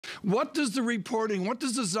What does the reporting, what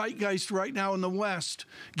does the zeitgeist right now in the West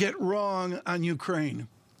get wrong on Ukraine?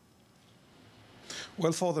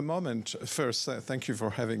 Well, for the moment, first, thank you for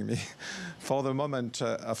having me. For the moment,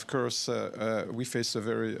 of course, we face a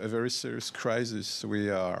very serious crisis.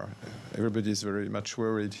 Everybody is very much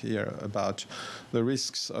worried here about the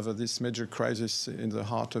risks of this major crisis in the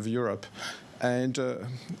heart of Europe. And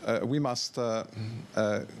we must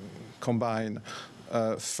combine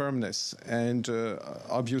firmness and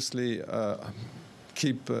obviously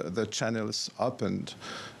keep the channels opened.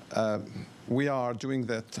 We are doing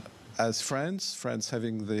that as France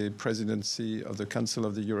having the presidency of the Council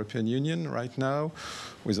of the European Union right now,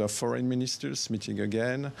 with our foreign ministers meeting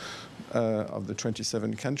again of the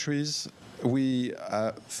 27 countries. We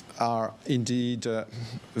are indeed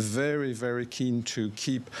very keen to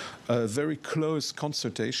keep a very close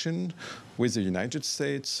consultation with the United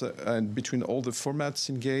States and between all the formats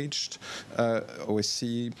engaged,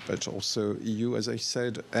 OSCE, but also EU, as I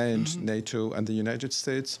said, and NATO and the United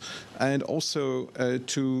States, and also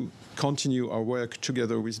to continue our work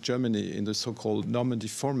together with Germany in the so-called Normandy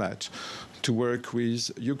format, to work with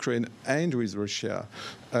Ukraine and with Russia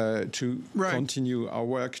to continue our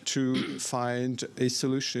work to find a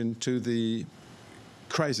solution to the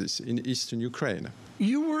crisis in eastern Ukraine.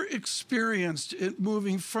 You were experienced at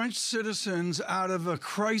moving French citizens out of a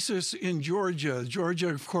crisis in Georgia. Georgia,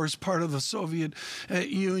 of course, part of the Soviet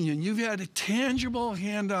Union. You've had a tangible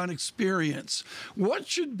hand-on experience. What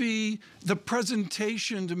should be the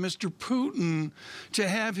presentation to Mr. Putin to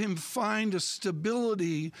have him find a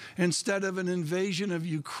stability instead of an invasion of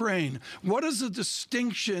Ukraine? What is the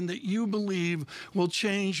distinction that you believe will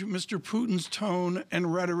change Mr. Putin's tone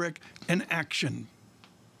and rhetoric and action?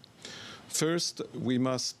 First, we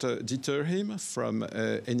must deter him from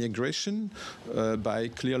any aggression by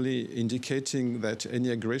clearly indicating that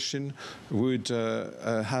any aggression would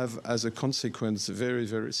have as a consequence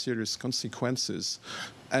very serious consequences.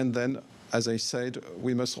 And then, as I said,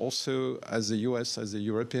 we must also, as the US, as the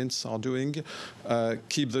Europeans are doing,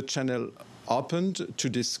 keep the channel opened to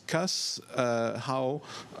discuss how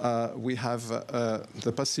we have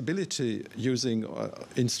the possibility, using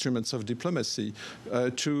instruments of diplomacy,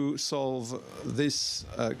 to solve this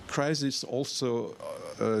crisis also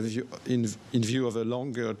in view of a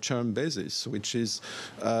longer-term basis, which is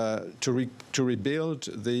to rebuild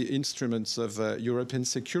the instruments of European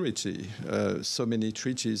security. So many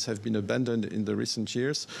treaties have been abandoned in the recent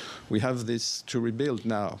years. We have this to rebuild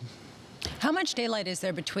now. How much daylight is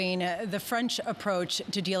there between the French approach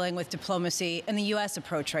to dealing with diplomacy and the U.S.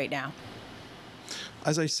 approach right now?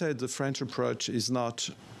 As I said, the French approach is not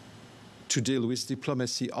to deal with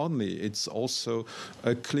diplomacy only. It's also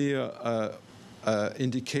a clear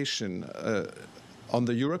indication on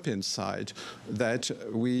the European side that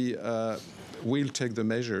we will take the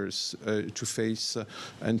measures to face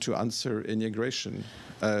and to answer any aggression.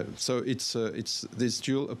 So it's this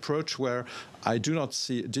dual approach where I do not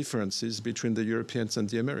see differences between the Europeans and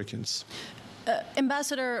the Americans.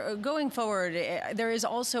 Ambassador, going forward, there is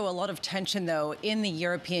also a lot of tension, though, in the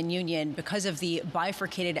European Union because of the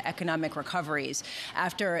bifurcated economic recoveries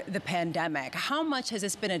after the pandemic. How much has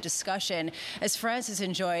this been a discussion as France has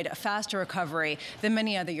enjoyed a faster recovery than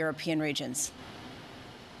many other European regions?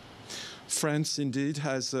 France indeed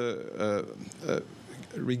has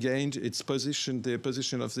regained its position, the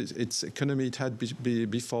position of its economy it had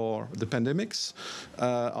before the pandemics.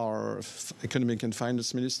 Our economic and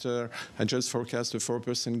finance minister had just forecast a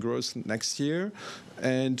 4% growth next year.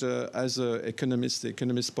 And as an economist, the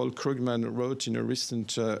economist Paul Krugman wrote in a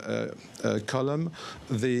recent column,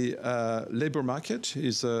 the labor market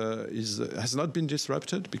has not been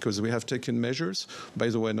disrupted because we have taken measures, by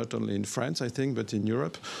the way, not only in France, I think, but in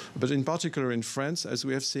Europe, but in particular in France, as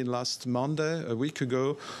we have seen last Monday, a week ago.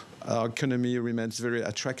 Our economy remains very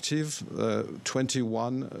attractive.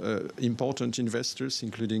 21 important investors,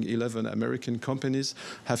 including 11 American companies,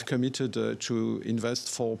 have committed to invest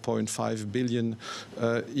 $4.5 billion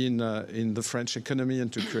in the French economy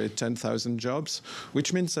and to create 10,000 jobs,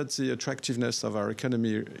 which means that the attractiveness of our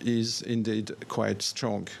economy is indeed quite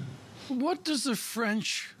strong. What does the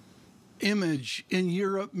French image in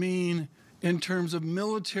Europe mean in terms of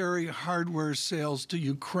military hardware sales to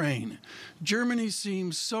Ukraine? Germany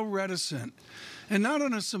seems so reticent, and not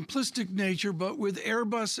on a simplistic nature, but with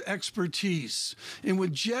Airbus expertise and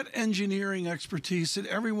with jet engineering expertise that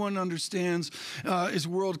everyone understands is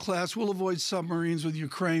world-class. We'll avoid submarines with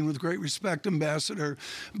Ukraine, with great respect, Ambassador.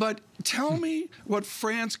 But tell me what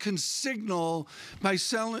France can signal by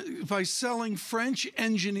selling French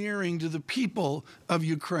engineering to the people of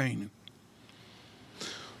Ukraine.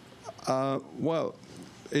 Well,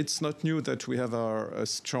 it's not new that we have a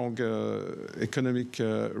strong economic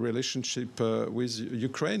relationship with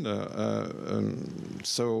Ukraine.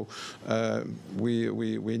 So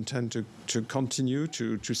we intend to continue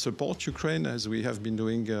to support Ukraine as we have been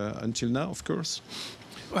doing until now, of course.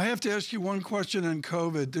 I have to ask you one question on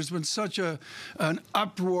COVID. There's been such an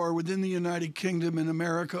uproar within the United Kingdom and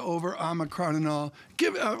America over Omicron and all.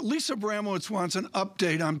 Lisa Abramowitz wants an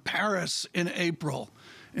update on Paris in April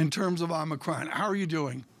in terms of Omicron. How are you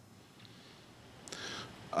doing?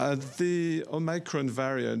 The Omicron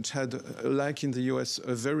variant had, like in the US,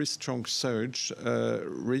 a very strong surge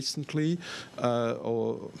recently,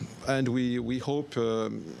 and we hope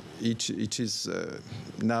it is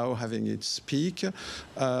now having its peak.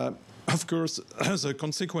 Of course, the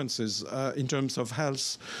consequences in terms of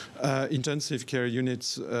health, intensive care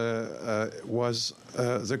units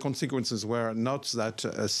the consequences were not that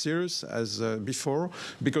serious as before,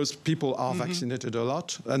 because people are vaccinated a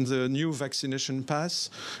lot, and the new vaccination pass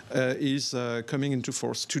is coming into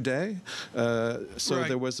force today. So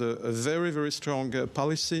there was a very, very strong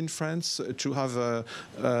policy in France to have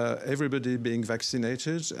everybody being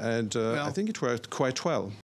vaccinated, and I think it worked quite well.